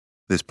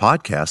This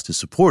podcast is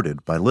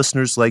supported by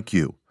listeners like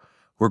you.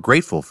 We're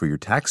grateful for your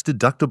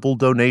tax-deductible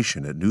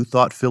donation at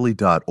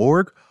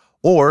newthoughtphilly.org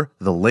or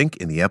the link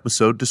in the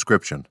episode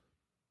description.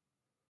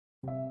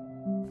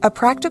 A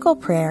practical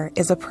prayer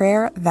is a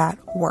prayer that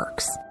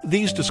works.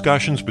 These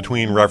discussions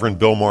between Reverend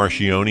Bill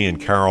Marcioni and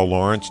Carol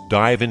Lawrence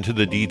dive into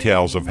the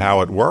details of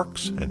how it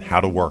works and how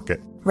to work it.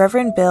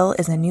 Reverend Bill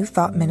is a New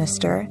Thought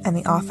minister and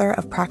the author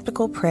of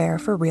Practical Prayer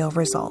for Real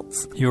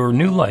Results. Your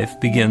new life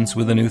begins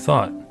with a new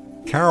thought.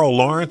 Carol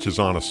Lawrence is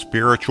on a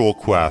spiritual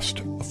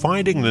quest,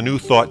 finding the New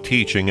Thought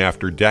teaching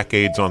after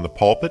decades on the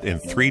pulpit in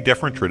 3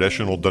 different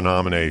traditional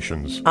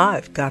denominations.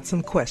 I've got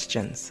some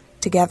questions.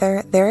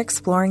 Together, they're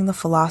exploring the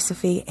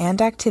philosophy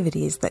and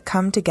activities that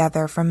come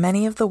together from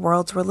many of the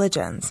world's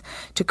religions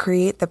to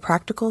create the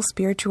practical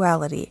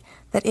spirituality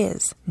that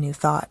is New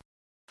Thought.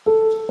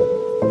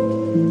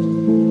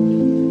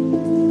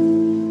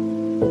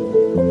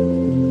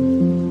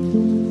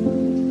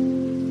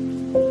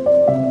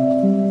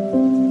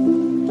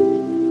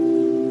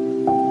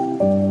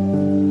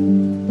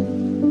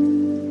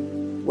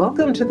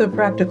 Welcome to the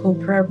Practical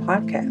Prayer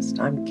Podcast.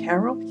 I'm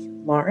Carol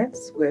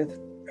Lawrence with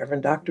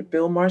Reverend Dr.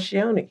 Bill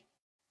Marcioni.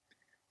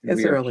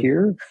 It's early.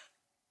 Here.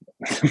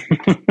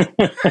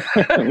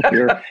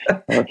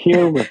 We're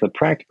here with the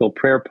Practical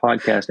Prayer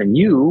Podcast, and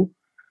you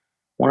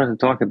wanted to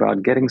talk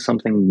about getting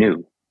something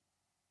new.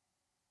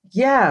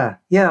 Yeah,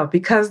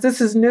 because this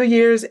is New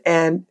Year's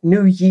and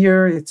New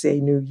Year. It's a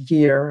new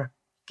year.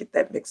 Get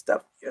that mixed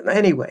up.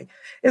 Anyway,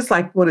 it's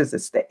like, what is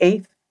this, the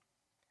 8th?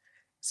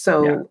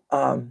 So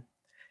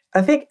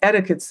I think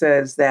etiquette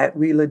says that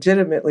we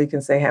legitimately can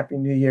say Happy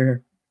New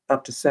Year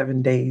up to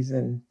 7 days,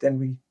 and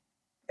then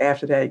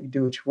after that, you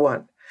do what you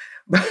want.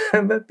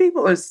 But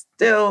people are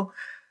still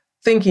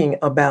thinking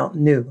about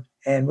new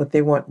and what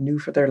they want new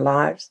for their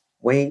lives: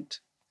 weight,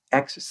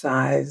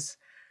 exercise,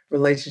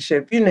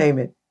 relationship, you name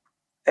it.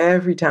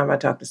 Every time I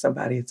talk to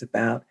somebody, it's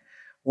about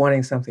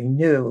wanting something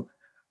new.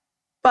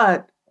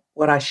 But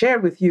what I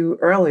shared with you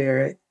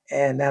earlier,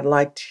 and I'd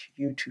like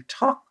you to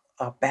talk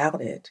about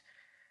it,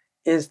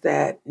 is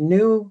that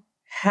new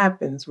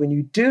happens when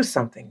you do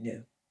something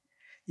new.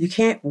 You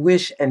can't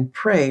wish and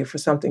pray for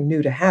something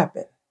new to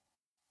happen.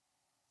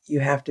 You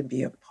have to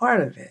be a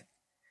part of it.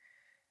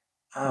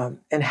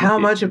 And how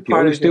much a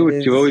part of it is... You always do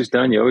what you've always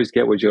done. You always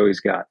get what you always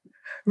got.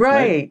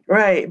 Right.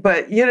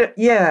 But,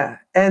 yeah.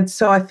 And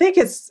so I think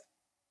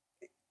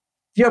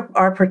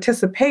our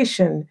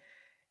participation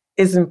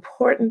is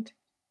important,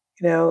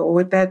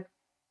 with that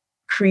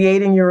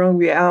creating your own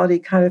reality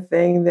kind of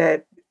thing,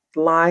 that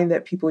line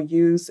that people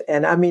use.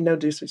 And I mean no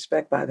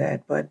disrespect by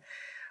that, but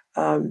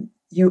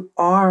you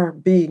are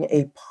being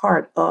a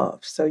part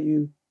of. So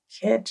you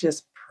can't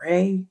just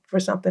pray for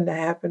something to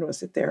happen or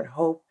sit there and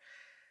hope.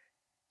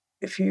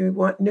 If you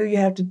want new, you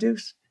have to do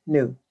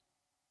new.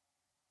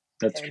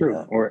 That's true.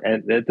 Or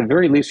at the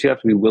very least, you have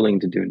to be willing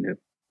to do new.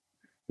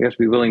 You have to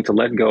be willing to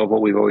let go of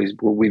what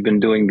we've been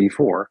doing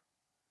before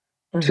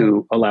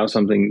to allow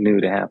something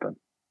new to happen.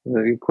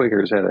 The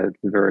Quakers had a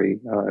very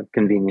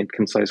convenient,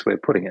 concise way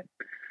of putting it,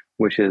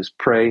 which is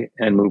pray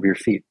and move your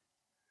feet.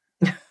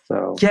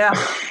 So yeah.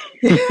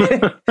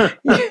 Okay.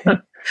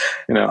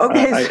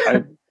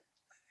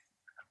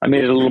 I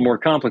made it a little more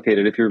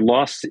complicated. If you're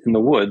lost in the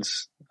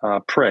woods,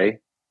 pray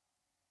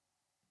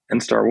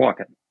and start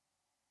walking,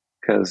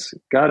 because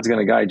God's going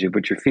to guide you,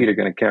 but your feet are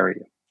going to carry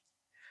you.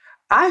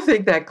 I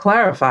think that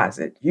clarifies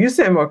it. You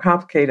said more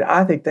complicated.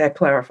 I think that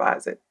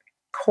clarifies it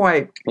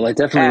quite. Well, I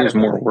definitely use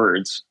more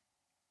words.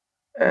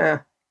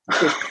 It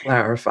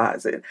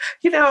clarifies it.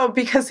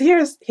 Because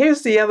here's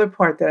the other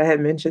part that I had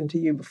mentioned to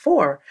you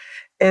before,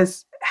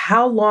 is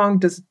how long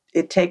does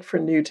it take for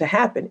new to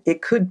happen?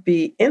 It could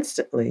be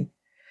instantly,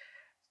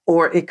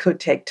 or it could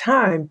take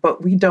time,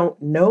 but we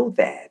don't know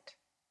that.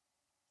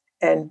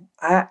 And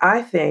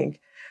I think,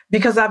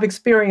 because I've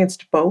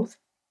experienced both,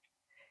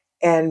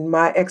 and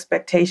my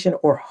expectation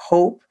or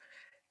hope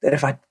that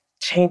if I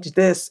change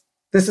this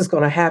is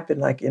going to happen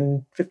like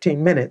in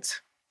 15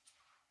 minutes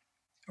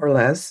or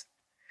less.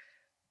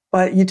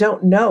 But you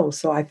don't know.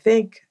 So I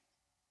think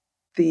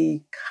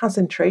the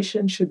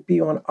concentration should be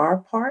on our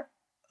part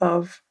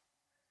of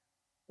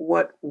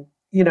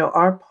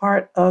our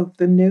part of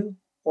the new,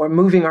 or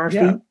moving our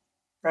feet,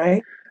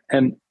 right?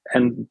 And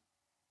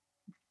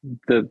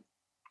the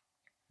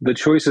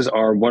choices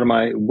are, what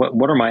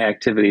are my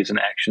activities and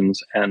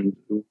actions and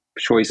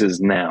choices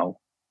now?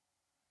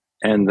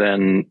 And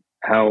then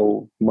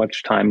how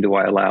much time do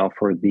I allow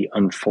for the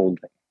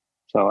unfolding?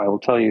 So I will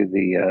tell you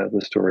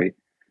the story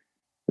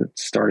that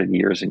started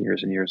years and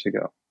years and years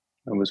ago.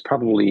 It was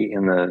probably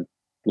in the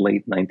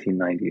late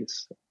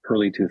 1990s,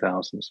 early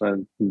 2000s. So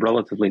I'm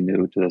relatively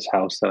new to this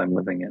house that I'm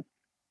living in.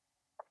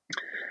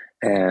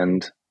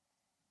 And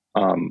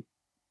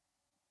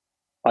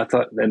I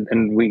thought,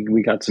 and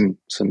we got some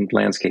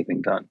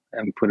landscaping done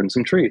and put in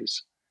some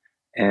trees.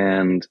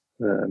 And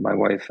my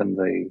wife and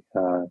the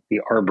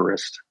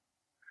arborist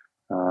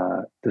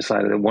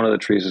decided that one of the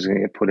trees was going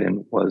to get put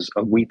in was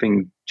a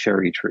weeping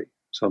cherry tree,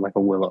 so like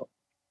a willow.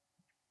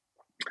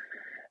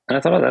 And I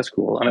thought, oh, that's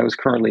cool. And I was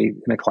currently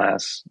in a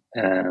class,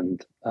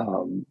 and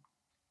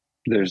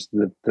there's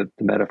the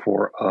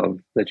metaphor of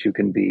that you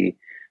can be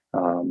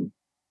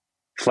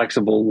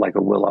flexible like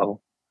a willow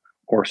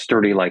or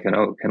sturdy like an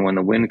oak. And when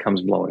the wind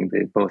comes blowing,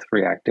 they both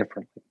react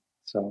differently.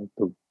 So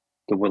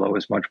the willow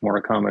is much more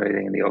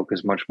accommodating and the oak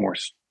is much more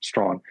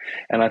strong.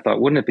 And I thought,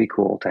 wouldn't it be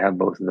cool to have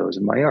both of those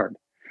in my yard?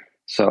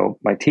 So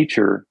my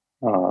teacher,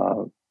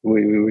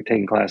 we were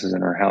taking classes in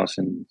her house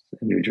in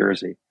New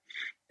Jersey,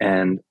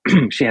 and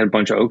she had a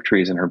bunch of oak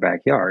trees in her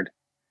backyard.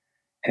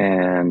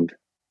 And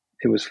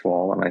it was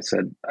fall, and I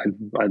said,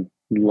 I'd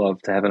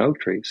love to have an oak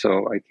tree.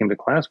 So I came to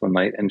class one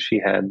night, and she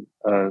had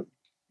a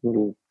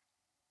little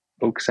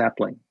oak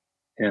sapling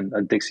in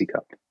a Dixie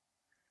cup.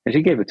 And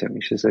she gave it to me.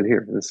 She said,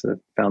 here, this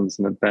found this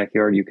in the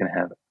backyard. You can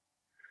have it.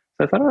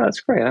 So I thought, oh, that's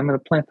great. I'm going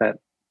to plant that.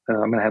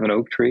 I'm going to have an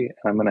oak tree.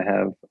 And I'm going to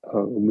have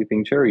a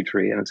weeping cherry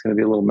tree. And it's going to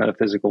be a little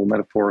metaphysical,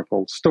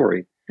 metaphorical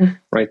story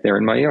right there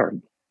in my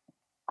yard.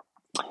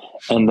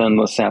 And then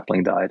the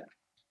sapling died.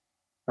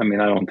 I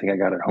mean, I don't think I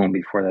got it home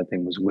before that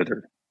thing was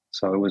withered.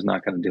 So it was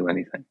not going to do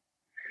anything.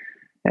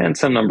 And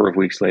some number of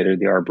weeks later,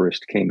 the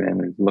arborist came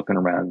in and looking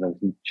around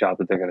the job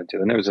that they're going to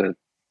do. And there was a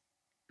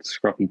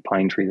scruffy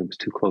pine tree that was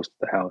too close to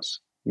the house.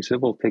 He said,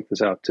 we'll take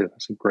this out too. I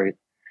said, great.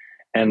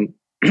 And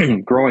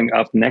growing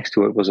up next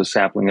to it was a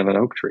sapling of an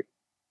oak tree.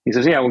 He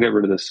says, yeah, we'll get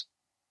rid of this.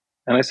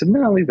 And I said,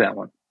 no, I'll leave that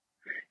one.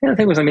 And I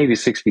think it was like maybe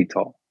 6 feet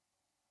tall.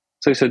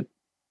 So he said,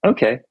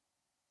 okay.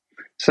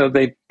 So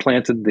they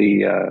planted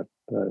the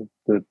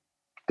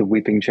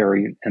weeping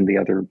cherry and the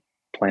other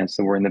plants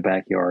that were in the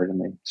backyard,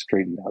 and they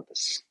straightened out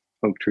this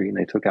oak tree, and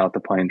they took out the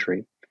pine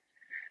tree.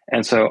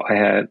 And so I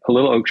had a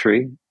little oak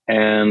tree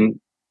and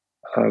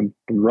a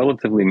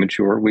relatively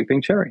mature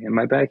weeping cherry in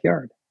my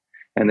backyard.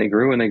 And they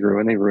grew and they grew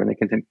and they grew and they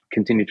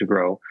continued to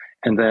grow.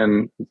 And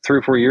then 3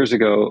 or 4 years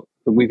ago,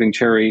 the weeping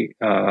cherry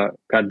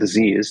got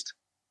diseased.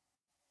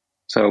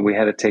 So we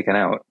had it taken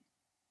out.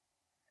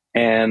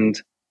 And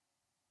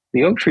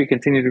the oak tree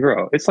continued to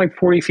grow. It's like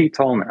 40 feet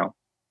tall now,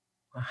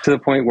 to the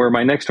point where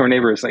my next door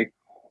neighbor is like,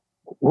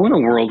 who in the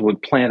world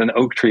would plant an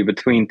oak tree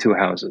between 2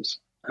 houses?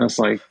 And it's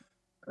like,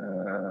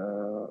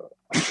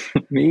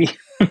 me.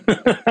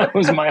 That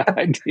was my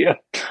idea.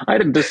 I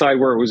didn't decide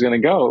where it was going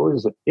to go.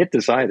 It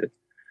decided.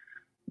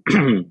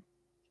 And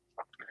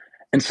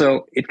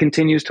so it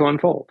continues to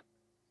unfold.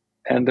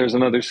 And there's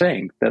another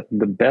saying that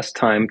the best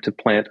time to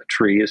plant a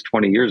tree is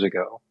 20 years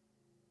ago.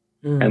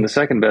 And the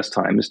second best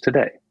time is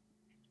today.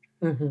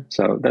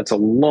 So that's a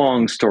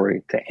long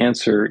story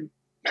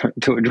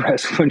to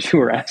address what you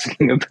were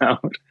asking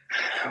about,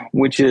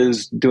 which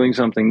is doing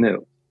something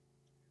new.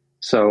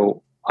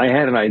 So I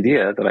had an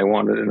idea that I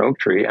wanted an oak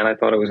tree, and I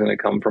thought it was going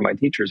to come from my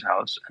teacher's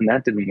house, and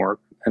that didn't work.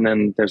 And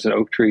then there's an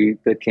oak tree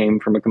that came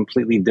from a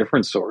completely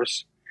different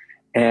source.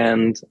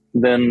 And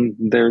then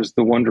there's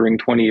the wondering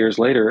 20 years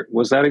later,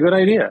 was that a good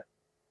idea?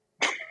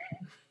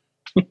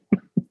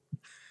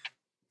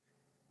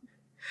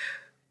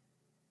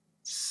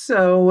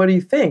 So what do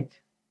you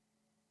think?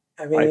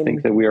 I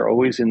think that we are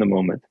always in the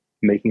moment,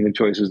 making the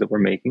choices that we're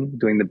making,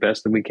 doing the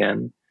best that we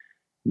can,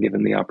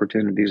 given the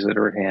opportunities that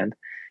are at hand.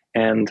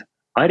 And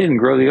I didn't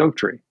grow the oak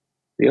tree.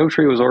 The oak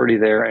tree was already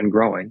there and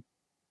growing.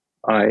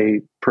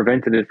 I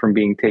prevented it from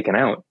being taken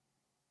out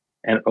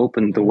and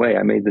opened the way.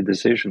 I made the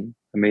decision.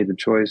 I made the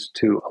choice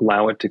to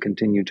allow it to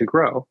continue to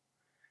grow.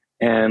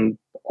 And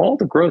all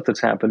the growth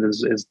that's happened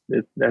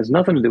it has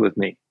nothing to do with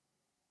me.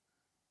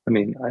 I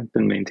mean, I've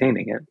been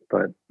maintaining it,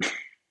 but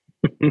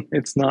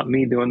it's not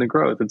me doing the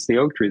growth. It's the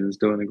oak tree that's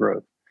doing the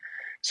growth.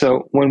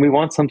 So when we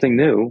want something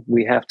new,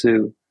 we have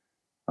to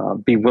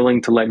be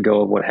willing to let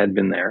go of what had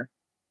been there,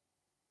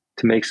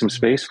 to make some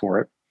space for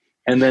it,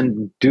 and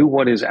then do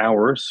what is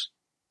ours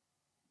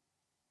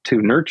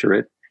to nurture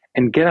it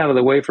and get out of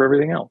the way for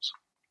everything else.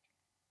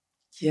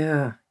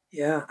 Yeah.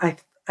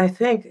 I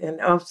think, and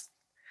I'm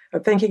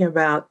thinking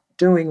about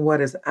doing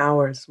what is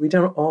ours. We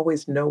don't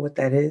always know what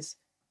that is.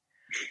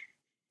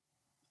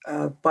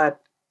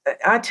 But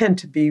I tend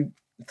to be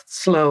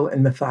slow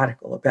and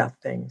methodical about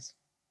things.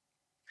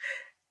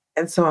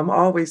 And so I'm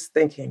always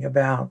thinking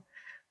about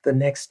the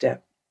next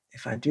step.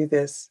 If I do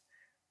this,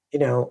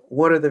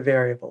 what are the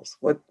variables?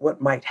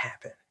 What might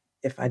happen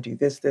if I do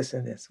this, this,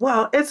 and this?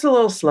 Well, it's a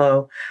little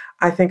slow.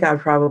 I think I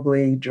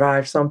probably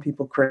drive some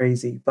people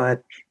crazy,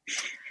 but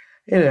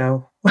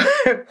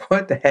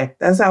what the heck?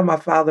 That's how my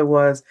father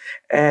was.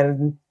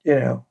 And,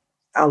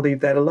 I'll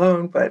leave that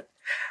alone. But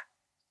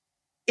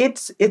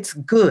it's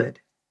good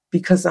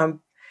because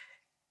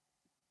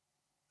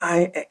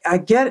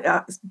I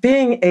get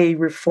being a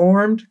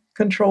reformed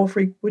control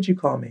freak. Would you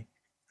call me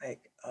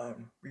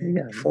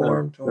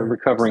reformed or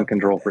recovering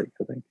control freak?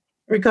 I think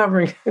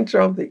recovering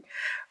control freak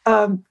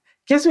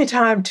gives me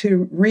time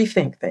to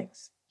rethink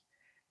things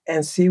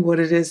and see what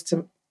it is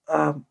to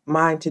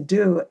mine to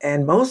do.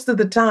 And most of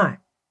the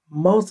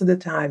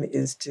time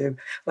is to,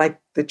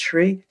 like the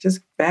tree,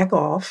 just back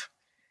off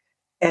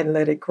and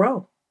let it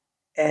grow.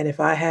 And if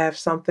I have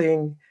some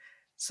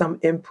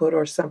input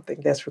or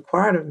something that's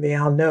required of me,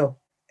 I'll know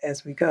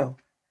as we go,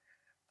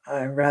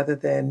 rather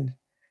than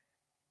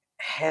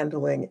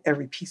handling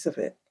every piece of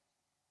it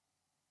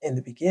in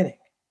the beginning,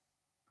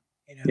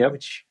 Yep.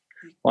 which,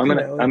 Well,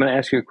 I'm gonna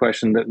ask you a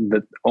question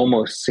that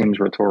almost seems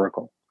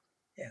rhetorical,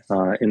 yes.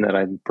 in that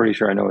I'm pretty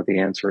sure I know what the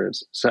answer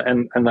is. So,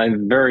 and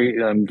I'm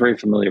very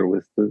familiar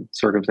with the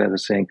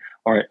circumstances. Saying,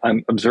 all right,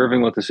 I'm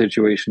observing what the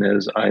situation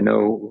is. I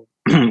know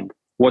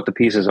what the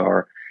pieces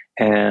are,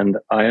 and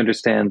I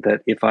understand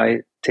that if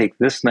I take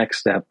this next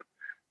step,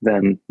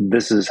 then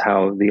this is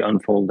how the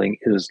unfolding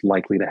is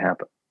likely to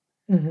happen.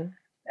 Mm-hmm.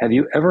 Have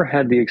you ever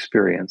had the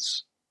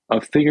experience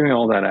of figuring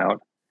all that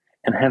out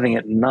and having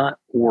it not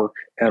work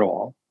at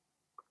all?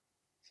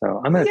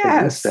 So I'm going to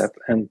take this step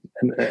and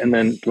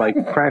then like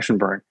crash and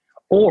burn.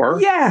 Or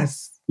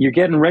yes, you're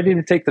getting ready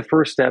to take the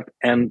first step,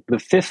 and the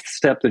fifth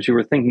step that you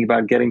were thinking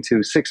about getting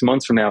to 6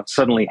 months from now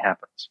suddenly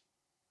happens.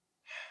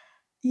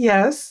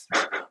 Yes.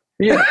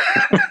 Yeah.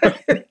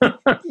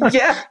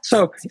 Yeah.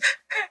 So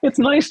it's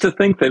nice to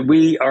think that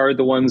we are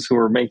the ones who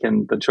are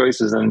making the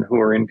choices and who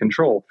are in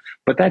control.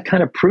 But that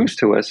kind of proves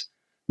to us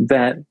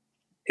that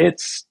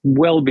it's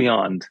well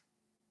beyond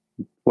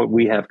what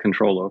we have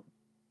control over.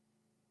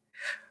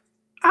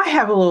 I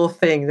have a little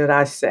thing that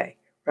I say,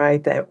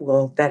 right,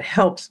 that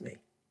helps me.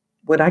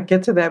 When I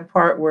get to that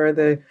part where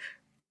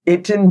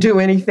it didn't do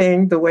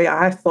anything the way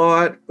I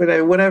thought,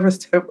 whatever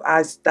step,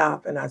 I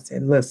stop and I say,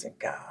 listen,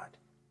 God,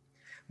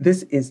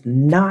 this is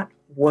not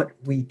what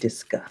we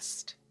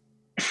discussed.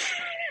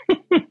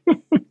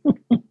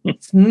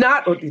 It's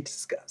not what we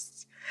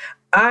discussed.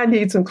 I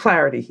need some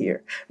clarity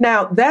here.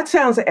 Now, that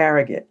sounds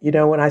arrogant.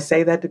 When I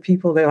say that to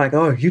people, they're like,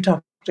 oh, you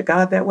talk to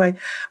God that way?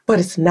 But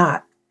it's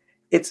not.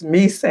 It's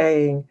me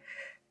saying,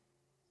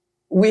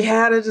 we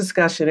had a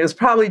discussion. It was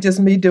probably just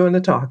me doing the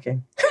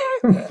talking.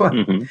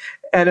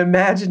 And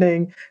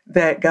imagining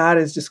that God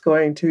is just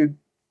going to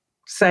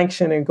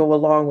sanction and go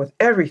along with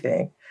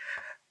everything.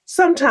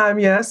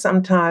 Sometimes yes,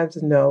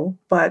 sometimes no,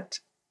 but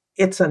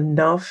it's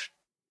enough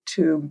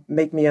to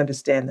make me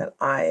understand that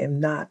I am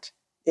not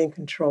in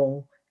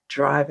control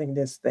driving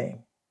this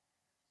thing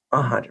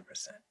 100%.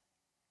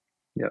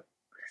 Yep.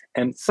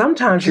 And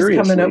sometimes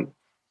it's coming up.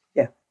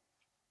 Yeah.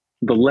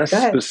 The less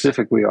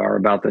specific we are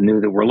about the new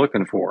that we're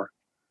looking for,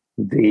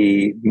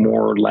 the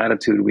more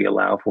latitude we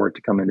allow for it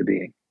to come into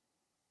being.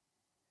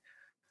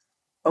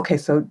 Okay,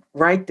 so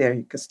right there,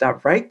 you could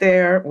stop right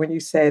there when you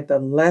say the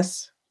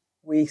less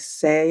we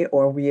say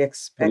or we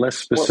expect. The less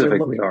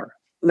specific we are.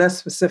 Less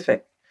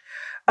specific.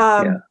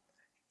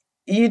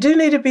 You do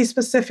need to be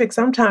specific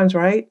sometimes,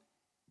 right?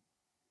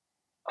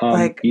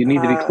 You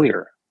need to be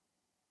clear.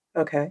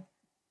 Okay.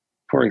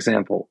 For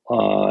example,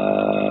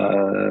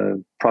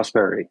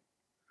 prosperity.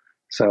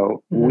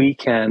 So we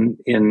can,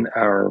 in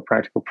our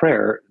practical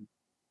prayer,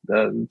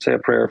 say a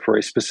prayer for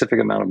a specific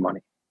amount of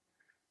money.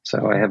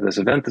 So I have this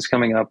event that's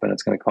coming up and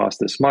it's going to cost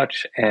this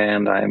much,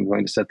 and I'm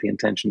going to set the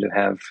intention to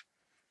have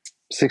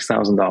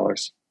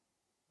 $6,000,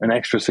 an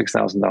extra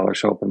 $6,000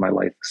 show up in my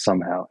life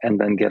somehow, and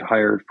then get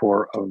hired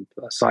for a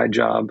side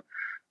job,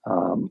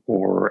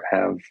 or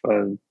have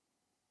an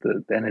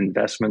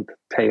investment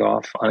pay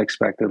off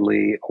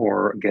unexpectedly,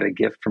 or get a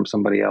gift from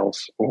somebody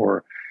else,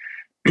 or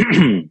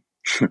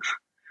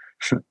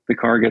the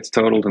car gets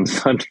totaled and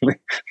suddenly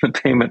the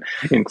payment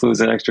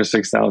includes an extra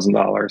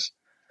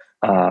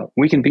 $6,000.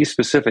 We can be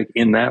specific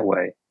in that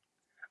way,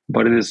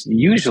 but it is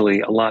usually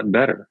a lot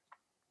better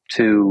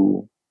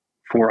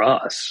for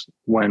us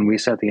when we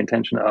set the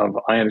intention of,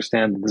 I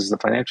understand that this is the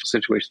financial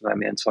situation that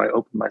I'm in, so I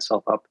open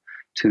myself up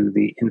to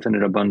the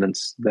infinite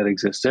abundance that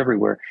exists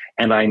everywhere,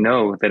 and I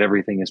know that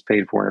everything is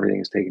paid for and everything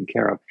is taken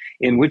care of,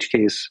 in which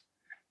case,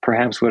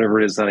 perhaps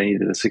whatever it is that I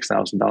needed the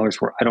 $6,000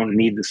 for, I don't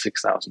need the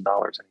 $6,000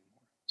 anymore.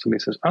 Somebody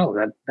says, oh,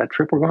 that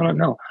trip we're going on?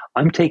 No,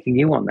 I'm taking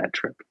you on that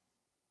trip.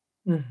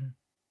 Mm-hmm.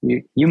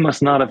 You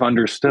must not have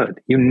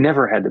understood. You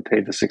never had to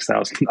pay the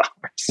 $6,000.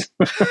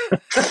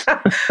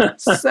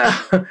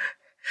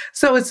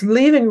 So it's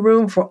leaving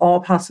room for all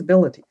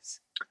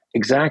possibilities.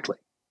 Exactly.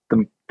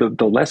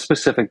 The less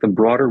specific, the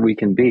broader we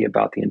can be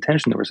about the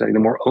intention that we're setting, the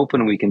more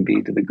open we can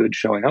be to the good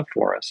showing up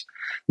for us,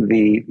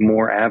 the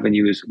more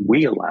avenues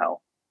we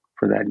allow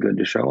for that good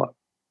to show up.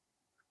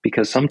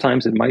 Because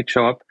sometimes it might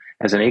show up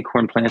as an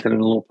acorn planted in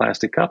a little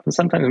plastic cup, and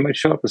sometimes it might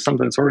show up as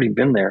something that's already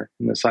been there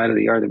in the side of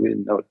the yard that we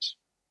didn't notice.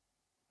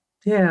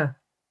 Yeah.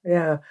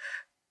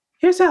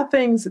 Here's how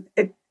things,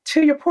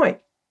 to your point,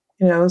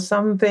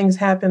 some things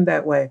happen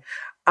that way.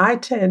 I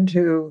tend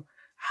to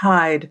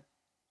hide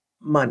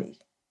money.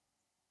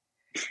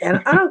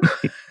 And I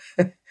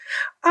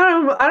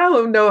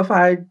don't know if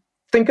I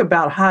think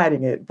about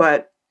hiding it,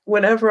 but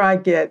whenever I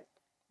get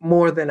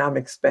more than I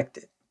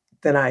expected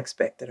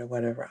or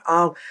whatever,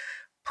 I'll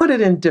put it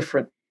in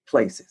different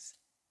places.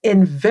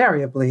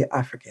 Invariably,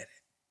 I forget it.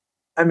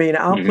 I mean,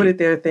 I'll put it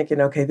there thinking,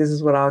 okay, this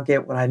is what I'll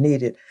get when I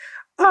need it.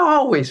 I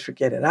always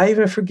forget it. I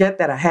even forget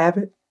that I have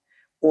it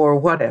or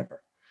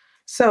whatever.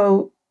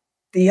 So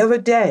the other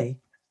day,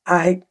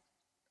 I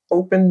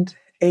opened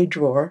a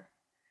drawer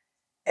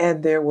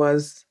and there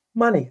was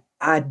money.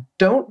 I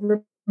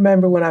don't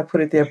remember when I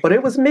put it there, but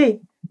it was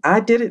me. I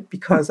did it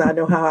because I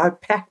know how I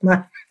pack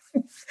my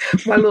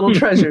little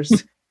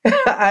treasures.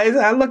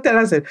 I looked at it,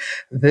 I said,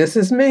 this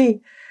is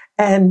me.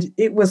 And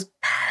it was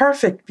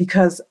perfect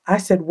because I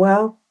said,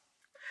 well,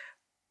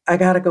 I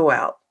got to go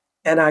out.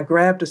 And I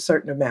grabbed a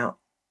certain amount.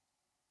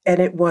 And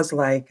it was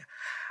like,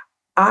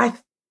 I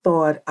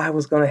thought I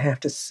was going to have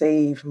to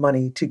save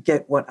money to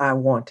get what I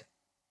wanted.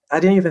 I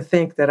didn't even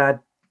think that I'd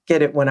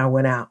get it when I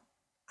went out.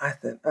 I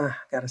thought, I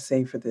got to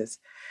save for this.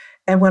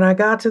 And when I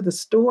got to the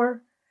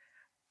store,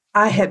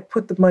 I had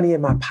put the money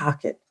in my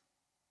pocket.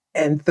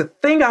 And the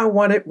thing I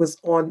wanted was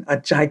on a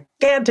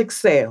gigantic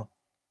sale.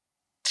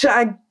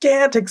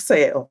 Gigantic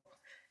sale.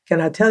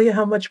 Can I tell you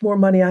how much more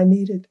money I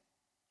needed?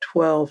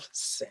 12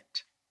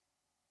 cents.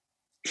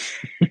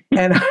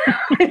 And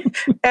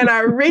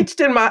I reached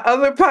in my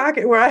other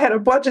pocket where I had a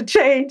bunch of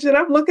change, and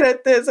I'm looking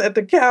at this at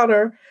the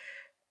counter,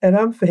 and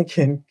I'm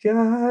thinking,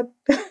 God,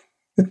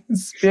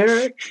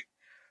 Spirit,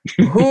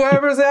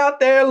 whoever's out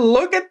there,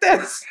 look at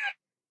this.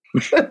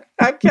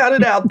 I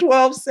counted out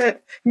 12 cents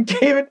and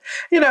gave it.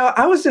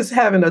 I was just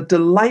having a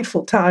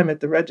delightful time at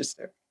the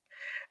register.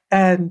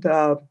 And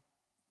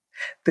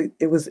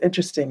it was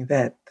interesting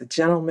that the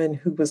gentleman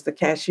who was the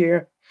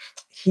cashier,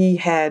 he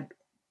had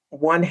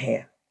one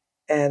hand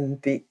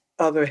and the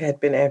other had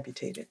been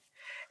amputated.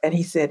 And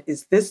he said,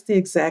 is this the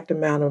exact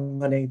amount of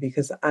money?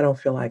 Because I don't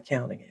feel like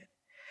counting it.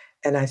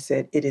 And I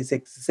said, it is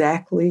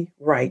exactly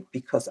right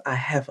because I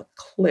have a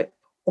clip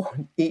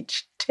on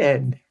each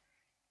 10.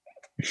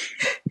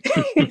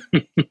 He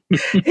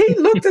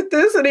looked at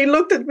this and he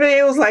looked at me.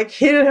 It was like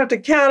he didn't have to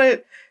count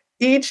it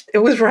each. It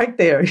was right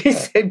there. He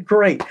said,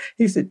 great.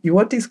 He said, you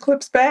want these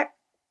clips back?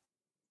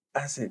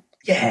 I said,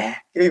 yeah,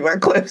 give me my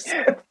clips.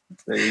 There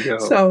you go.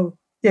 So,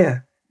 yeah,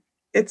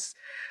 it's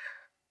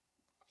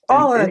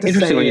all I have to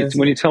interesting say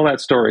when you tell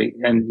that story,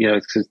 and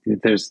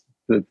there's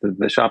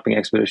the shopping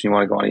expedition you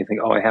want to go on, and you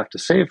think, oh, I have to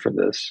save for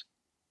this,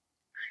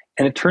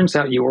 and it turns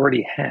out you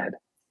already had.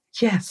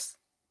 Yes.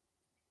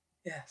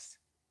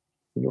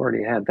 You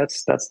already had.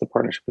 That's the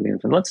partnership with the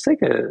infinite.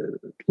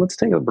 Let's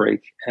take a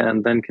break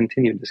and then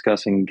continue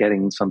discussing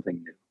getting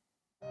something new.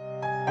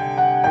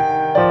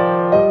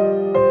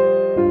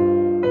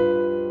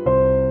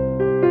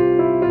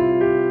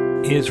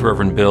 Here's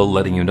Reverend Bill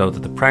letting you know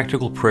that the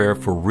Practical Prayer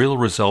for Real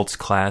Results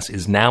class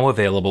is now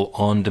available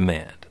on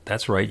demand.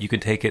 That's right, you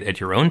can take it at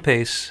your own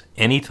pace,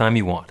 anytime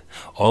you want.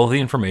 All of the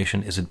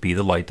information is at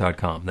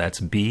BeTheLight.com. That's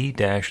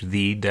B-the-light.com.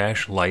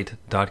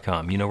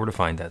 You know where to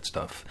find that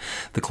stuff.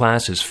 The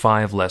class is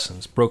 5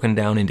 lessons, broken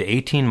down into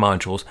 18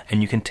 modules,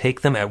 and you can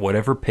take them at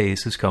whatever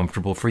pace is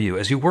comfortable for you.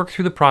 As you work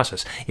through the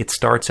process, it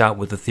starts out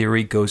with the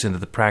theory, goes into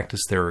the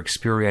practice, there are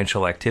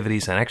experiential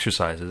activities and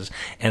exercises,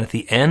 and at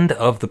the end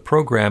of the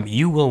program,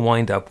 you will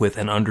wind up with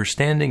an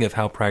understanding of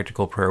how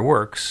practical prayer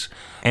works,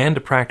 and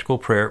a practical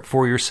prayer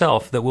for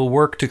yourself that will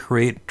work to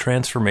create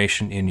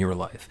transformation in your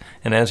life.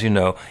 And as you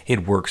know,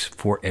 it works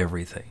for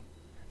everything.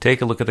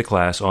 Take a look at the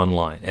class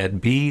online at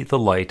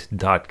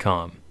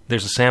BeTheLight.com.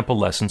 There's a sample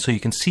lesson so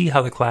you can see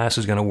how the class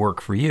is going to work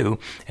for you,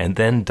 and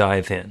then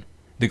dive in.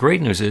 The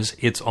great news is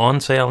it's on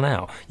sale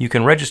now. You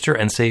can register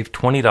and save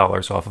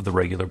 $20 off of the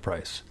regular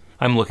price.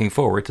 I'm looking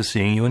forward to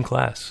seeing you in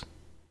class.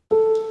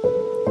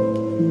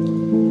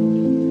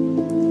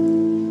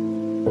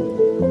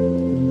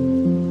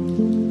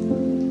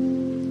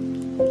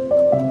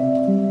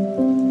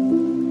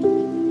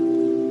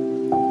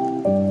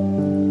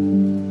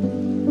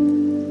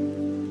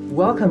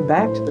 Welcome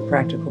back to the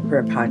Practical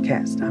Prayer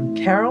Podcast. I'm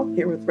Carol,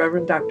 here with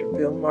Reverend Dr.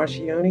 Bill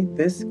Marcioni.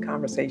 This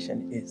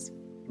conversation is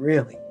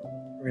really,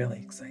 really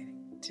exciting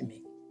to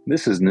me.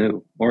 This is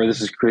new, or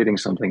this is creating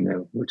something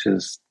new, which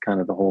is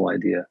kind of the whole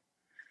idea.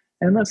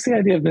 And that's the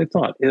idea of New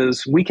Thought,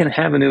 is we can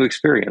have a new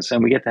experience,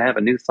 and we get to have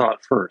a new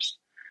thought first.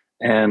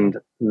 And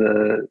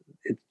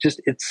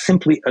it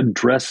simply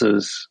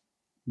addresses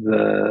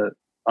the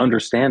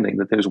understanding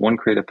that there's one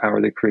creative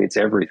power that creates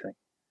everything.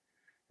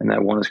 And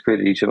that one has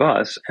created each of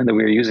us, and that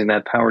we are using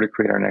that power to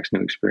create our next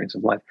new experience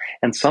of life.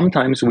 And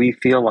sometimes we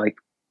feel like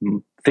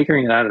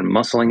figuring it out and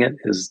muscling it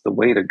is the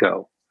way to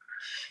go.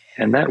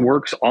 And that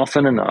works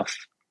often enough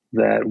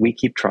that we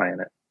keep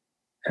trying it.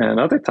 And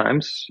other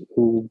times,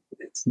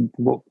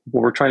 what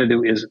we're trying to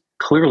do is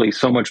clearly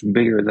so much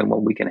bigger than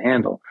what we can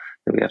handle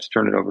that we have to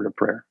turn it over to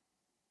prayer.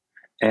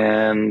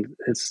 And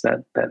it's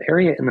that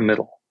area in the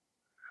middle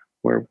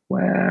where,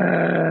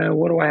 well,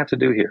 what do I have to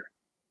do here?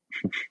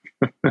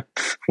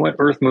 What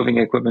earth-moving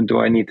equipment do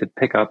I need to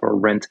pick up or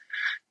rent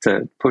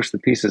to push the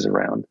pieces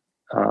around?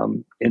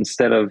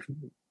 Instead of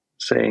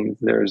saying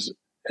there's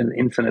an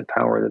infinite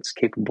power that's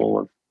capable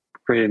of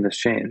creating this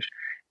change,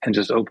 and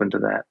just open to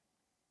that.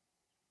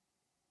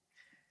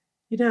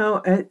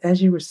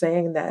 As you were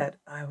saying that,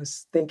 I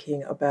was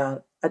thinking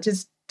about, I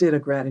just did a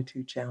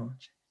gratitude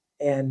challenge.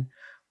 And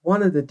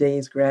one of the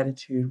days'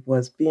 gratitude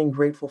was being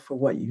grateful for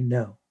what you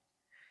know.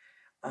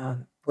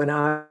 When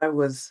I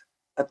was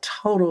a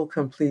total,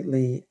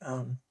 completely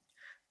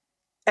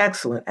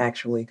excellent,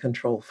 actually,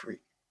 control freak.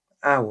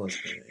 I was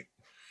good.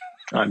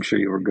 I'm sure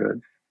you were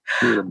good.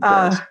 You were the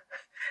best.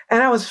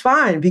 And I was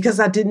fine because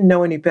I didn't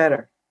know any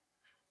better.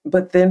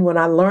 But then when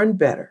I learned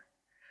better,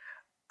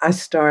 I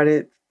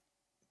started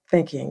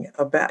thinking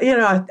about,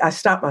 I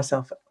stop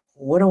myself.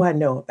 What do I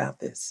know about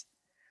this?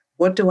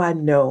 What do I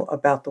know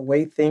about the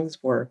way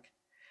things work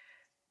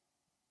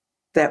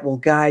that will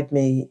guide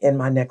me in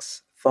my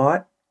next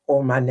thought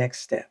or my next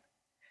step?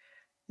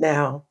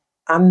 Now,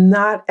 I'm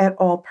not at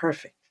all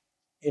perfect.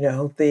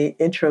 The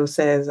intro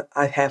says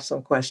I have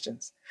some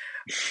questions.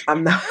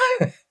 I'm not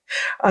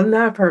I'm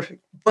not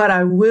perfect, but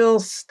I will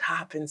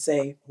stop and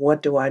say,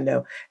 what do I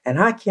know? And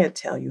I can't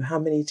tell you how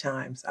many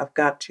times I've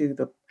got to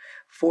the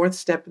fourth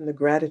step in the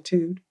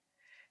gratitude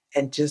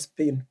and just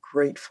been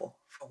grateful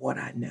for what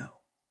I know.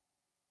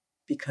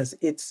 Because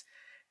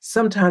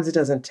sometimes it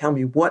doesn't tell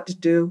me what to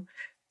do.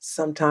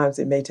 Sometimes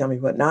it may tell me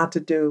what not to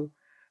do,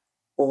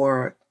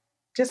 or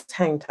just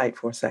hang tight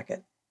for a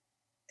second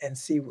and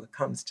see what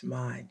comes to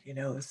mind.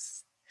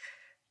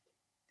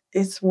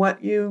 It's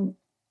what you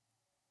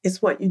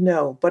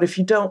know. But if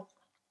you don't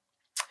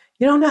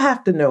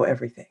have to know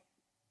everything.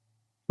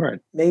 Right.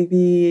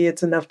 Maybe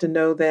it's enough to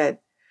know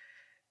that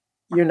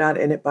you're not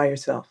in it by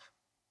yourself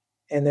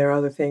and there are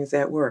other things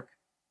at work.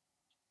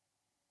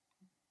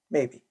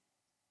 Maybe.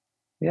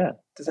 Yeah.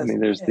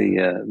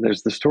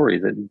 There's the story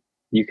that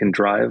you can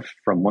drive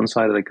from one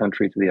side of the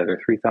country to the other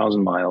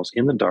 3,000 miles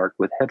in the dark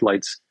with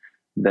headlights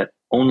that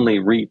only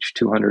reach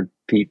 200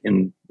 feet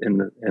in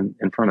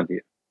front of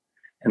you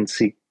and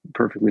see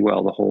perfectly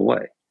well the whole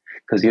way,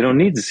 because you don't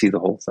need to see the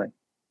whole thing.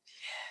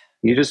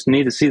 You just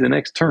need to see the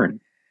next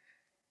turn.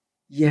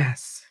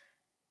 Yes.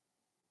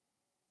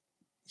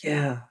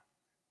 Yeah.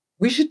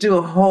 We should do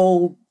a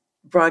whole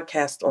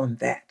podcast on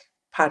that.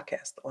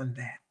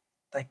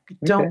 Like, you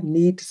don't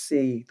need to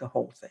see the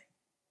whole thing.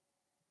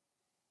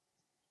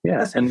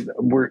 Yeah, and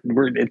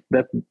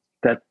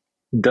that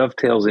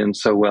dovetails in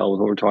so well with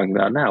what we're talking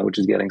about now, which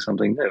is getting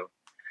something new.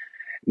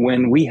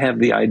 When we have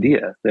the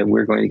idea that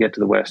we're going to get to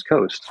the West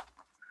Coast,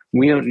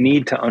 we don't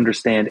need to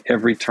understand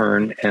every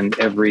turn and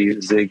every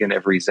zig and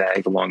every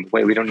zag along the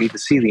way. We don't need to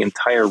see the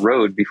entire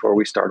road before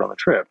we start on the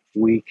trip.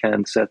 We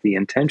can set the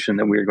intention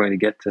that we're going to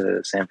get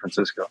to San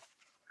Francisco,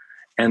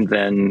 and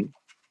then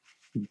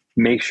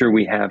make sure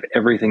we have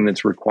everything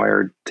that's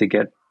required to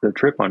get the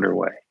trip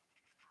underway.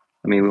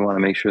 We want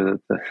to make sure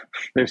that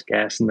there's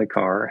gas in the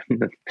car.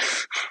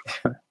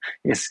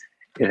 It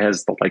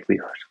has the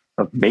likelihood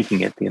of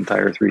making it the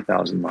entire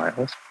 3,000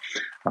 miles.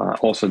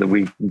 Also, that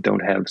we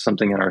don't have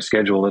something in our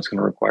schedule that's going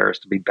to require us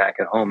to be back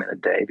at home in a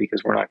day,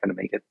 because we're not going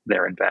to make it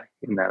there and back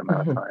in that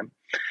amount of time.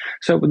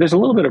 So there's a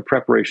little bit of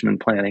preparation and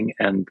planning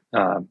and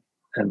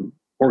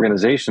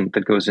organization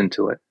that goes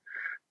into it.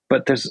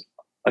 But there's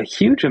a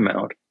huge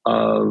amount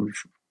of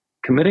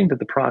committing to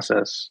the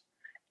process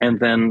and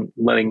then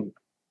letting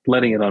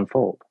it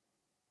unfold.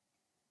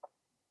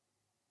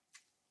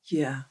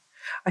 Yeah.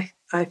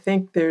 I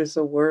think there's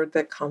a word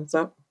that comes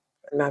up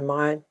in my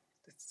mind.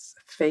 It's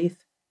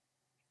faith.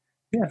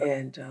 Yeah.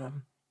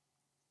 And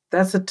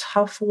that's a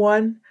tough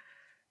one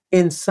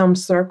in some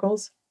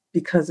circles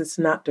because it's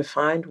not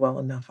defined well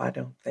enough, I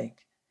don't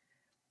think.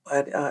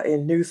 But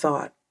in New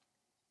Thought,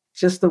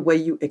 just the way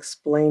you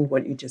explained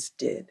what you just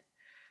did,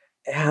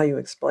 and how you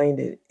explained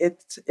it,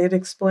 it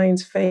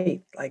explains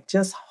faith. Like,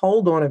 just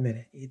hold on a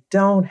minute. You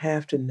don't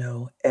have to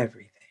know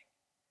everything.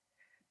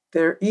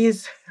 There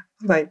is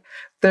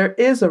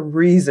a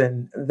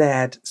reason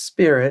that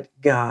Spirit,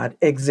 God,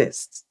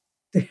 exists.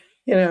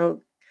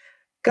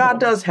 God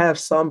does have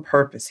some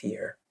purpose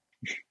here.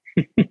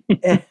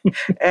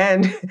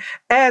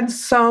 and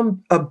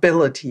some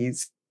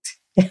abilities.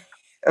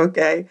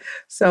 Okay.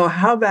 So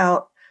how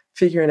about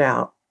figuring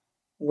out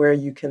where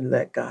you can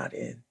let God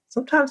in?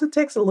 Sometimes it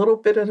takes a little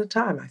bit at a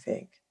time, I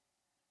think.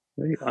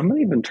 I'm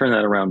going to even turn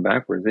that around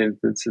backwards.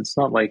 It's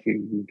not like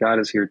God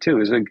is here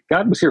too. It's like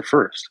God was here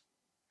first.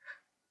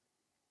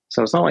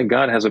 So it's not like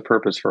God has a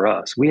purpose for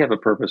us. We have a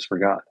purpose for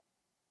God.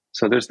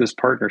 So there's this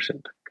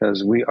partnership,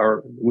 because we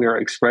are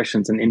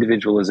expressions and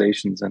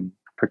individualizations and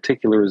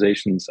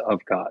particularizations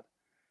of God.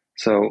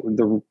 So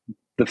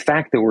the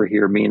fact that we're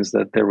here means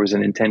that there was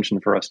an intention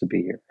for us to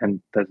be here,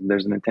 and that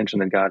there's an intention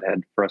that God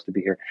had for us to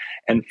be here.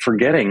 And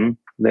forgetting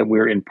that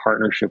we're in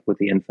partnership with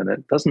the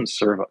infinite doesn't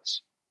serve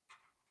us.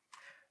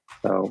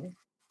 So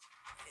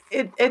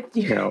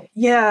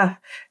yeah.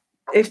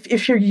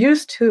 If you're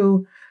used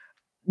to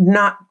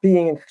not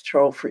being a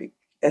control freak,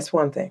 that's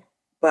one thing.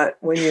 But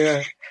when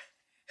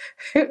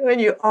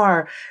you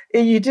are,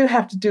 you do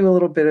have to do a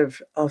little bit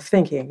of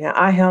thinking. Now,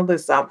 I held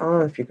this up. I don't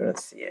know if you're going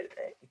to see it.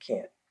 You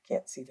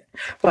can't see that,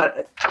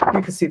 but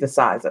you can see the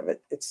size of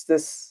it. It's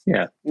this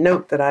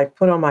note that I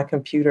put on my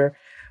computer,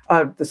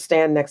 the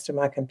stand next to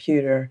my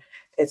computer.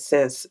 It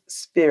says,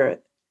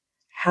 Spirit,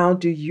 how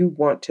do you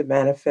want to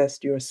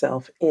manifest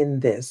yourself in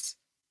this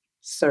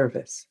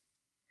service?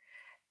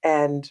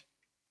 And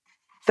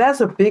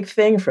that's a big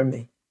thing for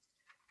me,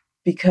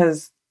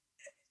 because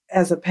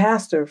as a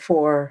pastor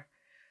for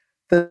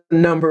the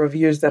number of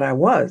years that I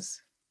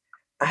was,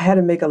 I had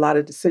to make a lot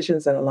of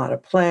decisions and a lot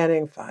of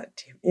planning,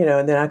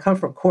 and then I come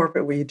from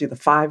corporate where you do the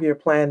 5-year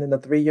plan and the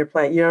 3-year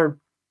plan. You're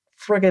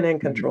friggin' in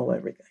control of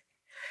everything.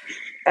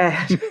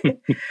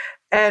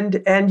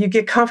 And and you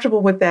get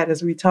comfortable with that,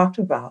 as we talked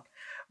about.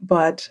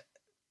 But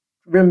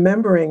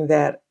remembering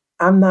that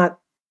I'm not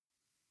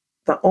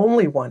the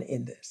only one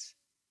in this.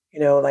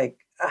 Like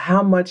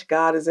how much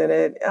God is in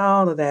it,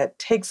 all of that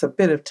takes a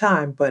bit of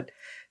time, but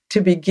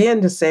to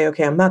begin to say,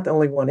 okay, I'm not the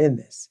only one in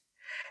this.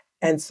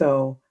 And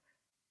so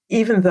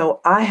even though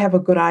I have a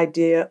good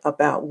idea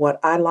about what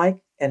I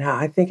like and how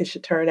I think it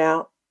should turn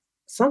out,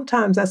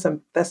 sometimes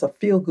that's a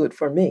feel good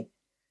for me.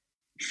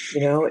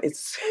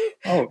 It's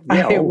Oh,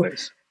 yeah,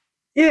 always.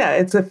 Yeah,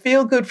 it's a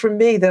feel good for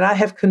me that I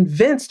have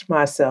convinced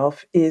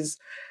myself is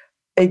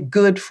a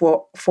good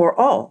for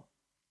all.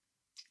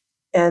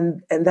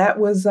 And that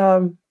was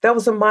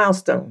a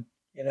milestone,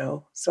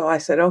 So I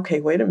said,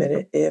 okay, wait a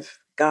minute. If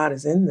God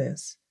is in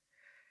this,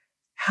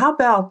 how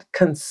about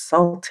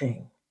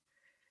consulting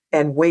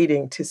and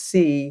waiting to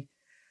see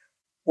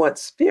what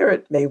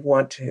Spirit may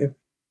want to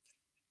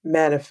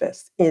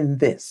manifest in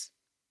this,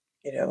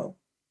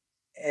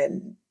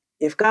 And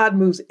if God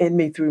moves in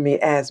me, through me,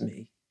 as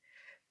me,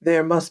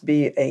 there must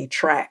be a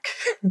track,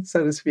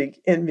 so to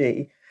speak, in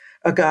me,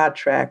 a God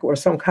track or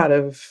some kind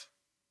of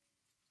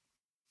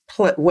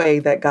way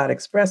that God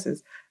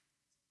expresses.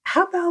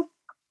 How about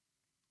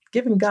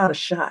giving God a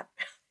shot?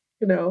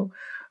 I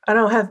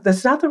don't have,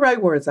 that's not the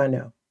right words, I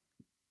know.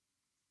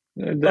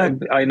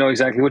 But, I know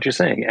exactly what you're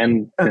saying.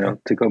 And, okay.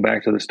 To go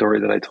back to the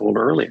story that I told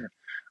earlier,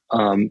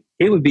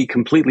 it would be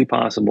completely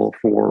possible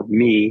for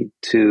me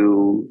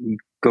to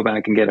go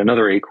back and get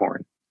another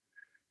acorn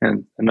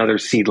and another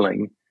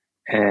seedling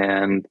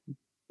and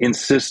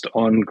insist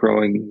on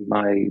growing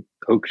my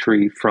oak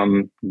tree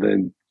from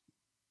the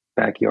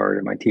backyard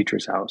at my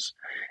teacher's house.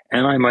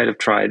 And I might have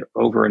tried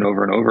over and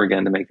over and over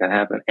again to make that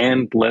happen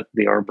and let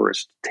the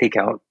arborist take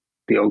out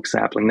the oak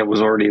sapling that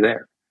was already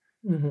there.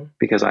 Mm-hmm.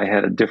 Because I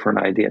had a different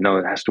idea. No,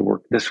 it has to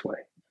work this way.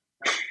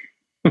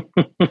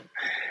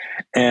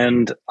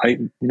 And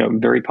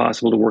very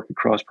possible to work at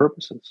cross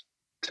purposes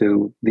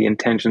to the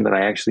intention that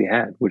I actually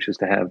had, which is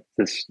to have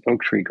this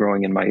oak tree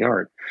growing in my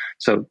yard.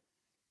 So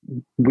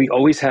we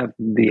always have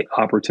the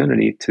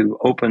opportunity to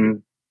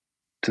open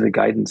to the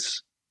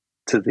guidance,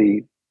 to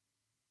the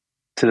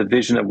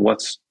vision of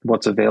what's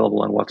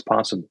available and what's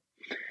possible,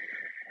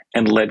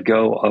 and let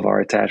go of our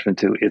attachment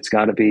to it's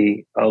got to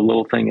be a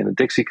little thing in a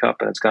Dixie cup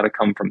and it's got to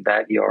come from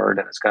that yard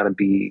and it's got to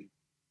be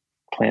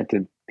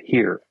planted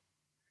here.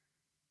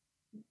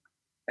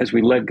 As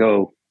we let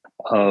go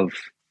of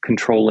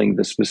controlling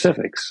the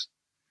specifics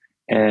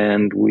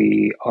and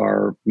we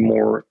are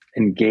more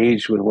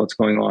engaged with what's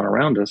going on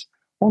around us,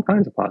 all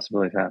kinds of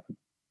possibilities happen.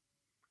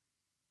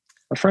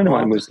 A friend of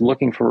mine was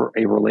looking for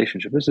a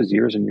relationship. This is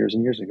years and years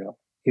and years ago.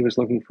 He was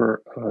looking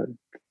for,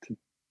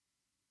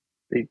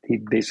 he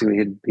basically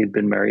he'd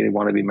been married. He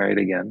wanted to be married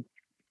again.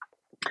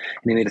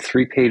 And he made a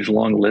 3-page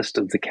long list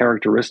of the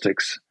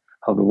characteristics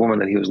of the woman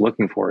that he was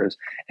looking for. And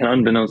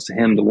unbeknownst to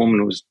him, the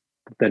woman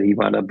that he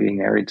wound up being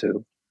married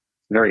to,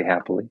 very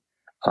happily,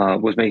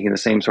 was making the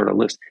same sort of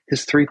list.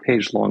 His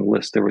 3-page long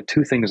list, there were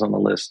 2 things on the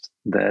list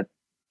that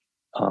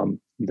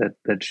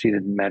she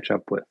didn't match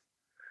up with.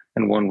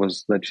 And one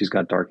was that she's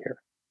got dark hair.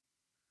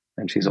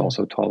 And she's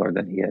also taller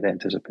than he had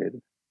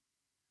anticipated.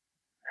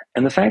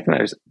 And the fact of the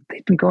matter is,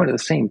 they've been going to the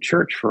same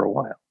church for a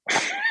while.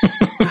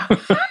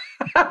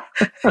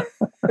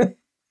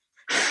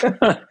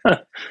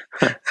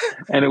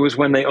 And it was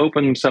when they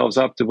opened themselves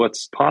up to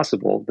what's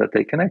possible that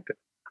they connected.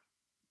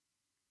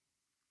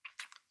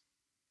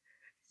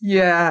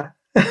 Yeah.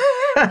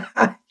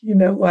 You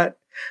know what?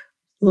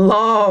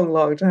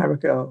 Long time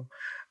ago,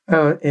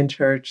 in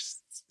church,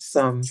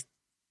 some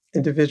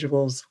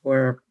individuals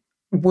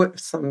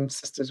some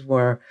sisters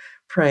were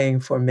praying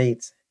for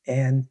mates.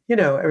 And,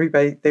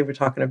 everybody, they were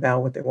talking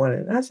about what they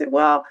wanted. And I said,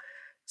 well,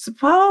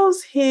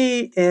 suppose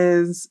he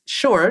is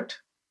short,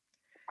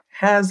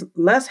 has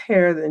less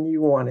hair than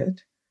you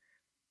wanted,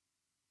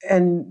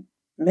 and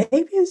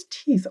maybe his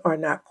teeth are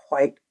not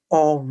quite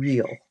all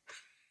real.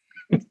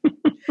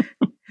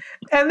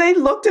 And they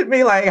looked at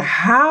me like,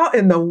 how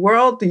in the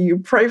world do you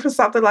pray for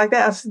something like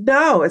that? I said,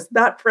 no, it's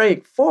not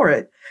praying for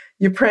it.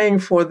 You're praying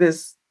for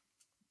this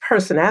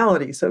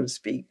personality, so to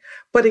speak,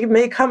 but it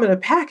may come in a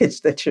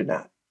package that you're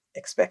not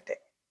expecting.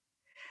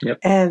 Yep.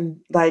 And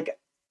like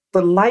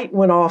the light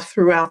went off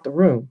throughout the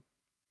room.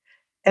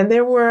 And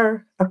there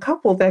were a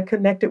couple that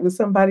connected with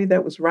somebody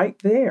that was right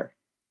there,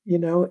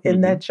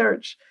 in that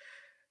church.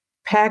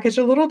 Package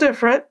a little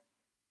different,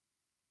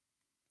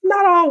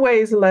 not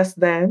always less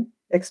than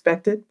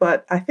expected,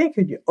 but I think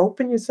when you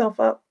open yourself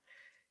up,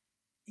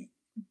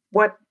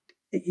 what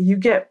you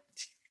get,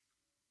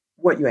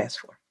 what you ask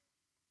for.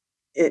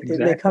 It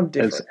may come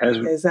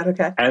different. Is that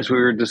okay? As we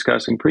were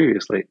discussing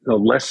previously, the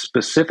less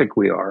specific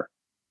we are,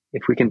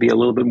 if we can be a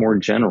little bit more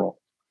general,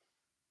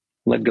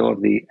 let go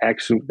of the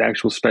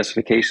actual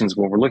specifications of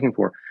what we're looking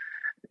for.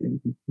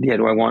 Yeah,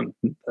 do I want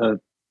a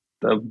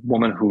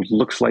woman who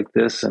looks like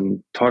this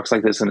and talks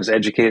like this and is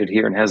educated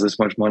here and has this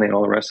much money and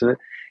all the rest of it?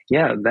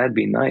 Yeah, that'd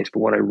be nice. But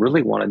what I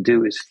really want to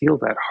do is feel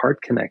that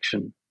heart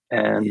connection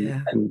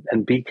and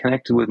be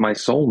connected with my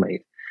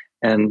soulmate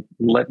and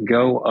let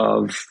go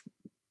of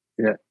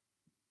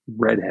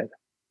redhead.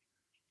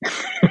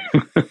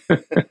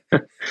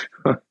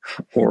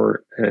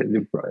 or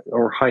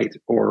height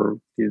or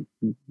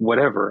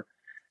whatever.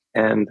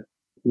 And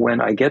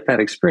when I get that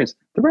experience,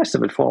 the rest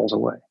of it falls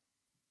away.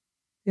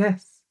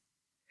 Yes.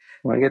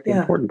 When I get the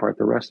Yeah. important part,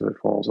 the rest of it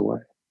falls away.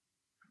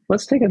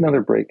 Let's take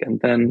another break, and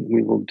then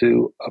we will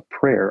do a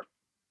prayer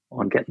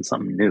on getting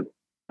something new.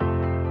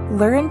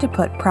 Learn to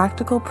put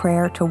practical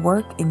prayer to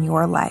work in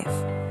your life.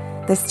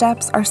 The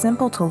steps are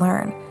simple to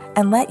learn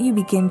and let you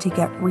begin to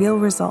get real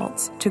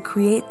results to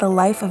create the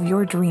life of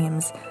your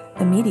dreams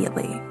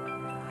immediately.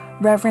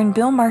 Reverend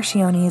Bill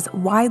Marcione's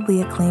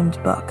widely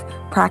acclaimed book,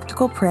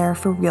 Practical Prayer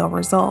for Real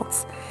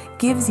Results,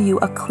 gives you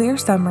a clear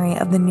summary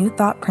of the New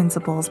Thought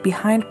principles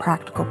behind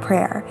practical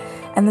prayer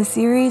and the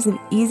series of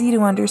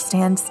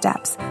easy-to-understand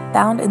steps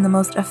found in the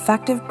most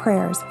effective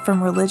prayers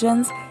from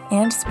religions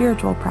and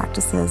spiritual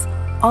practices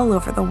all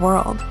over the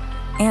world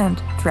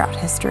and throughout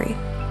history.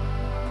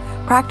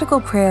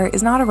 Practical prayer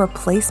is not a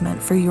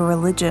replacement for your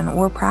religion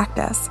or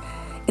practice.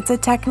 It's a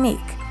technique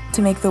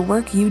to make the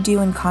work you do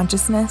in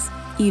consciousness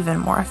even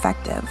more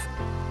effective.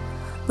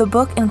 The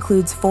book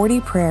includes 40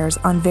 prayers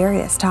on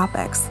various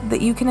topics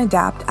that you can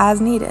adapt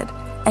as needed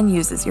and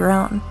use as your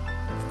own.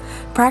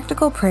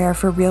 Practical Prayer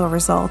for Real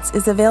Results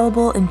is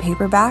available in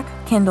paperback,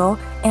 Kindle,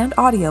 and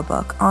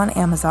audiobook on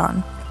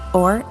Amazon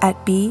or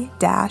at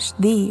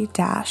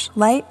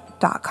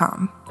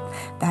b-the-light.com.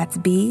 That's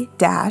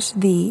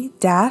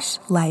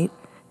b-the-light.com.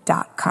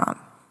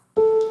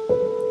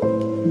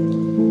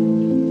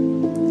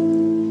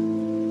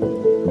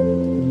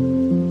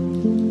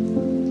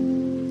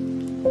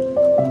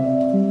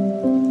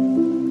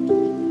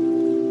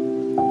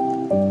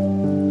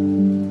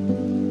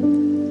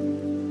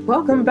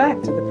 Welcome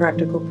back to the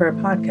Practical Prayer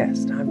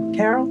Podcast. I'm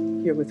Carol,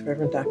 here with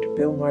Reverend Dr.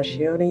 Bill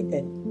Marcione,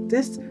 and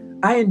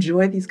I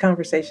enjoy these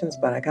conversations,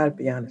 but I got to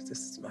be honest, this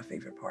is my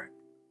favorite part.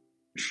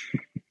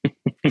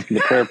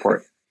 The prayer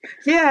part.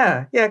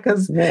 Yeah,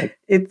 because it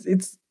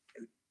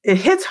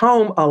hits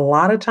home a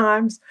lot of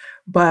times,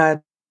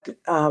 but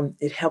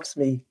it helps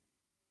me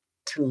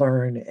to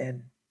learn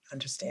and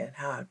understand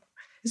how.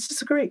 It's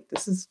just great.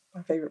 This is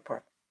my favorite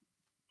part.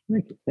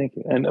 Thank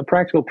you. And a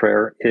practical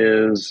prayer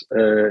is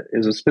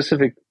a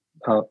specific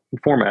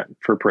format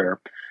for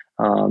prayer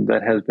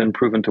that has been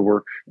proven to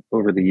work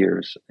over the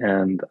years.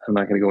 And I'm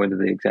not going to go into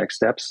the exact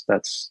steps.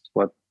 That's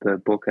what the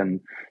book and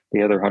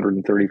the other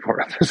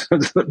 134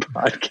 episodes of the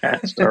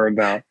podcast are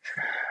about.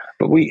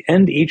 But we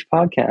end each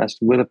podcast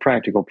with a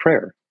practical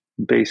prayer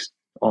based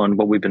on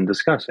what we've been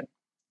discussing.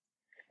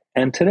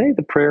 And today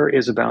the prayer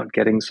is about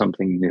getting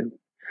something new.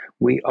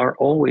 We are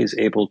always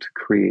able to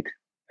create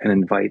and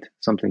invite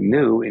something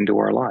new into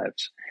our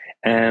lives.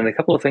 And a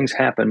couple of things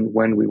happen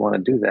when we want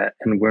to do that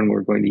and when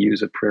we're going to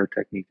use a prayer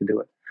technique to do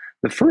it.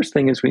 The first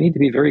thing is we need to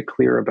be very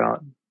clear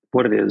about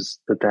what it is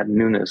that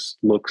newness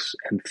looks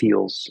and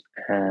feels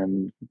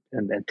and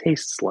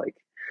tastes like.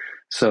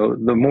 So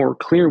the more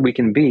clear we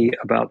can be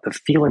about the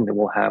feeling that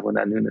we'll have when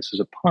that newness is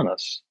upon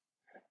us,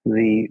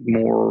 the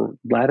more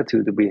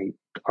latitude that we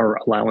are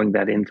allowing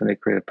that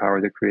infinite creative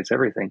power that creates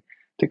everything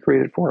to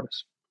create it for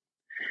us.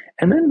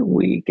 And then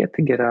we get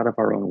to get out of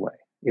our own way.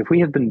 If we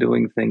have been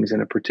doing things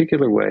in a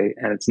particular way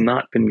and it's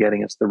not been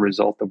getting us the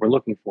result that we're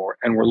looking for,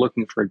 and we're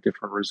looking for a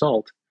different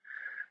result,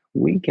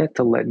 we get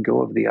to let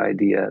go of the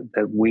idea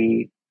that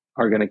we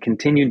are going to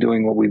continue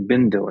doing what we've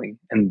been doing,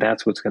 and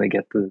that's what's going to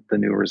get the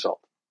new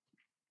result.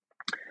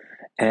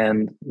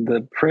 And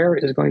the prayer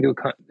is going to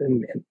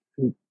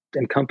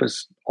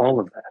encompass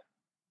all of that.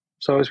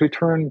 So as we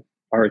turn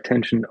our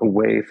attention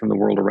away from the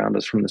world around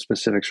us, from the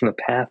specifics, from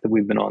the path that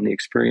we've been on, the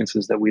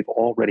experiences that we've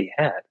already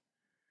had,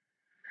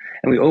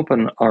 and we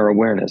open our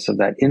awareness of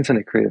that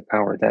infinite creative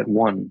power, that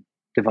one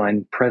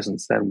divine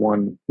presence, that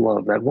one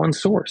love, that one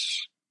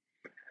source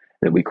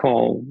that we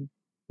call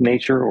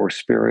nature or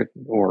spirit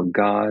or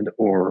God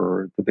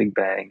or the Big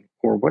Bang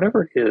or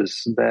whatever it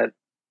is that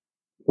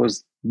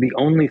was the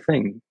only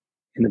thing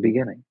in the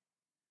beginning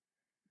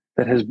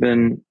that has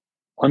been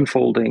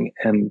unfolding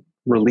and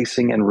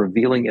releasing and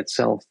revealing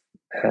itself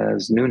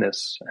as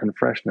newness and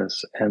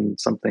freshness and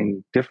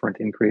something different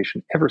in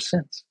creation ever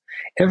since.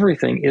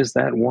 Everything is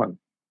that one,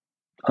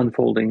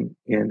 unfolding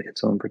in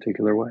its own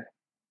particular way.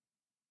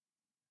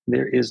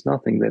 There is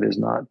nothing that is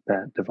not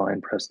that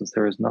divine presence.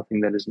 There is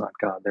nothing that is not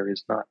God. There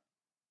is not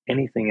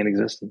anything in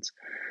existence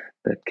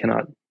that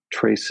cannot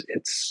trace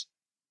its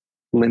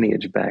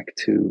lineage back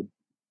to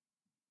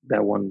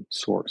that one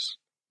source.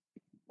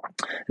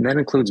 And that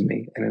includes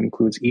me, and it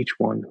includes each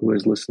one who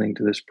is listening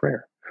to this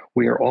prayer.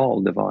 We are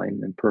all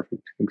divine and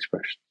perfect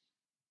expressions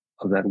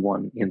of that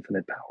one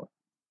infinite power.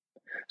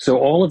 So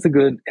all of the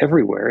good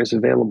everywhere is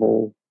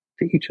available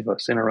to each of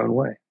us in our own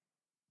way.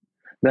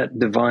 That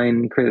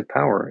divine creative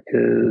power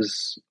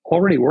is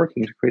already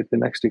working to create the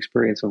next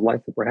experience of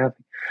life that we're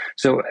having.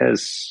 So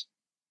as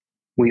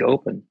we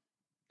open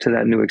to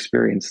that new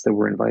experience that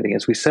we're inviting,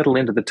 as we settle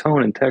into the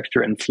tone and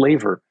texture and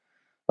flavor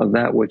of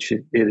that which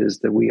it is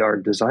that we are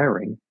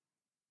desiring,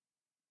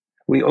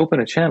 we open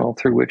a channel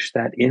through which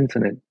that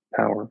infinite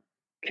power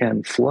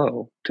can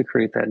flow to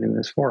create that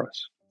newness for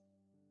us.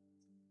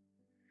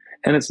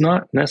 And it's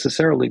not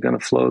necessarily going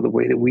to flow the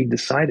way that we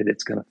decided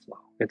it's going to flow.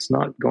 It's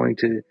not going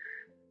to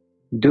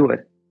do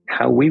it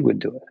how we would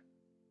do it,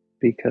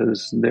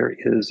 because there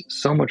is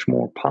so much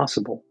more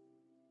possible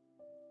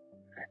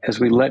as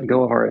we let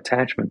go of our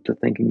attachment to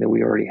thinking that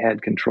we already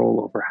had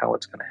control over how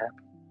it's going to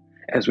happen,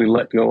 as we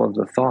let go of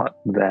the thought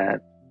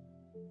that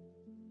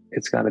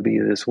it's got to be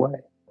this way,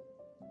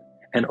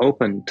 and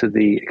open to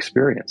the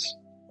experience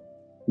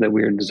that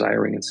we are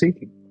desiring and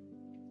seeking.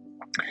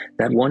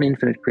 That one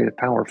infinite creative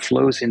power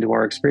flows into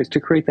our experience to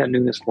create that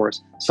newness for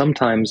us,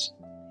 sometimes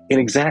in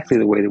exactly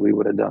the way that we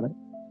would have done it,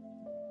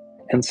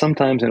 and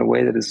sometimes in a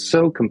way that is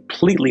so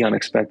completely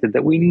unexpected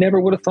that we never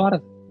would have thought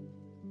of it.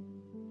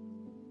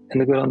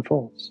 And the good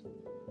unfolds.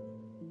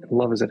 And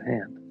love is at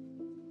hand.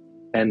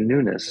 And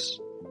newness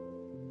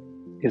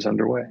is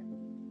underway.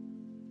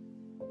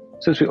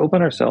 So as we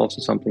open ourselves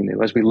to something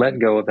new, as we let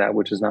go of that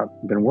which has not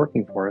been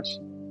working for us,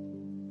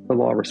 the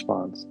law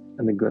responds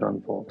and the good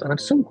unfolds. And I'm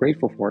so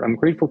grateful for it. I'm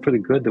grateful for the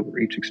good that we're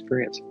each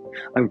experiencing.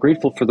 I'm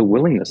grateful for the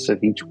willingness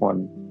of each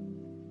one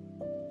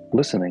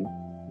listening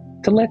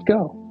to let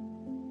go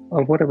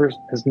of whatever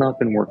has not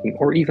been working,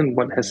 or even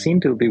what has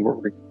seemed to be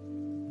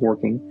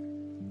working,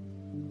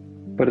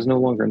 but is no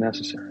longer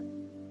necessary.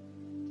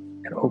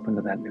 And open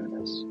to that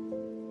newness.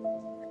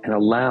 And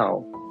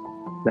allow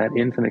that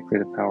infinite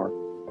creative power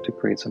to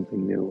create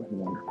something new and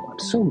wonderful. I'm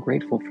so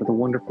grateful for the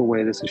wonderful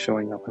way this is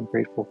showing up. I'm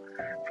grateful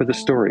for the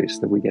stories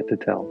that we get to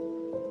tell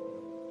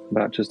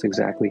about just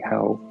exactly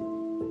how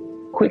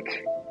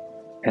quick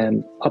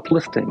and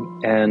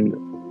uplifting and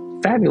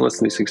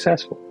fabulously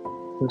successful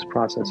this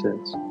process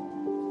is.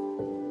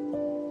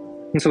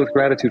 And so with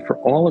gratitude for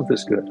all of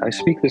this good, I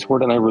speak this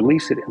word and I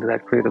release it into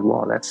that creative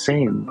law, that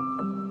same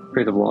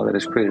creative law that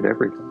has created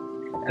everything.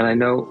 And I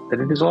know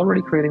that it is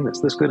already creating this.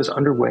 This good is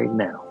underway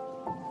now.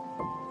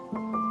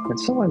 And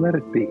so I let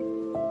it be.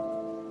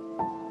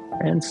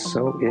 And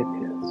so it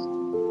is.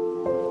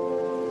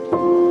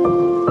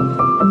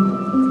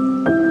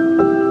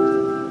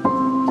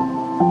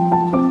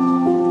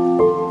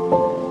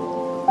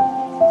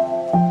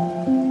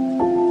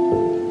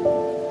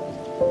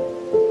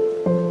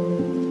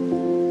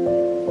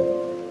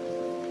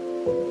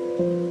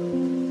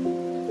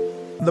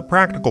 The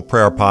Practical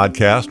Prayer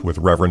Podcast with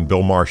Reverend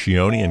Bill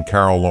Marcioni and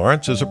Carol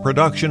Lawrence is a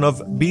production of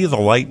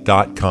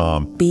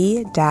BeTheLight.com.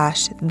 be-the-light.com.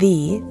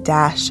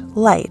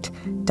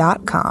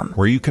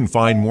 Where you can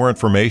find more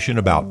information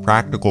about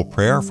practical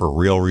prayer for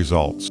real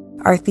results.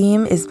 Our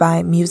theme is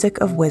by Music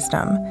of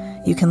Wisdom.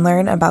 You can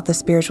learn about the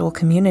spiritual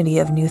community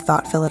of New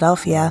Thought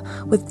Philadelphia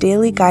with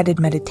daily guided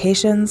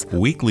meditations,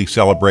 Weekly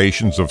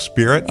celebrations of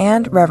spirit,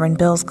 and Reverend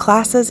Bill's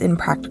classes in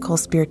practical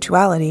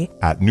spirituality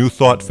at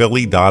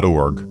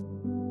newthoughtphilly.org.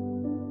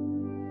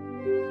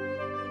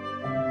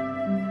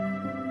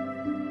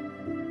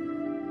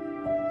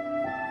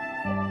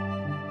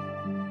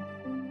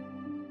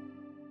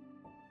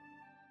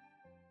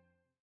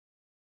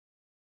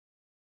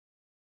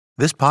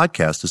 This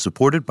podcast is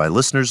supported by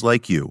listeners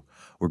like you.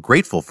 We're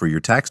grateful for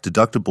your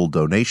tax-deductible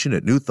donation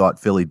at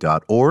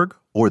newthoughtphilly.org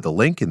or the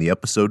link in the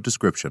episode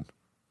description.